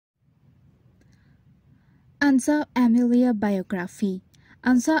Anja Amelia Biography.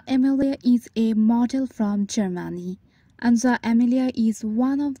 Anja Amelia is a model from Germany. Anja Amelia is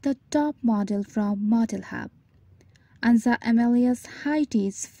one of the top models from Model Hub. Anja Amelia's height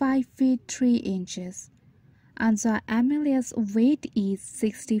is 5 feet 3 inches. Anja Amelia's weight is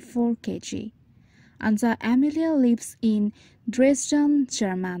 64 kg. Anja Amelia lives in Dresden,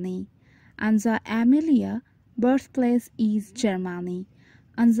 Germany. Anja Amelia birthplace is Germany.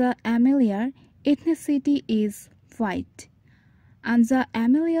 Anja Amelia ethnicity is white. Anja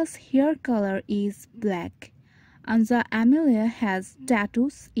Amelia's hair color is black. Anja Amelia has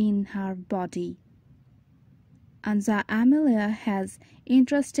tattoos in her body. Anja Amelia has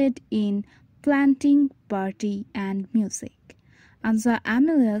interested in planting, party and music. Anja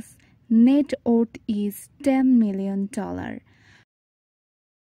Amelia's net worth is $10 million.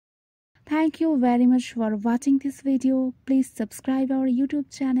 Thank you very much for watching this video. Please subscribe our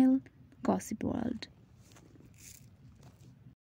YouTube channel, Gossip World.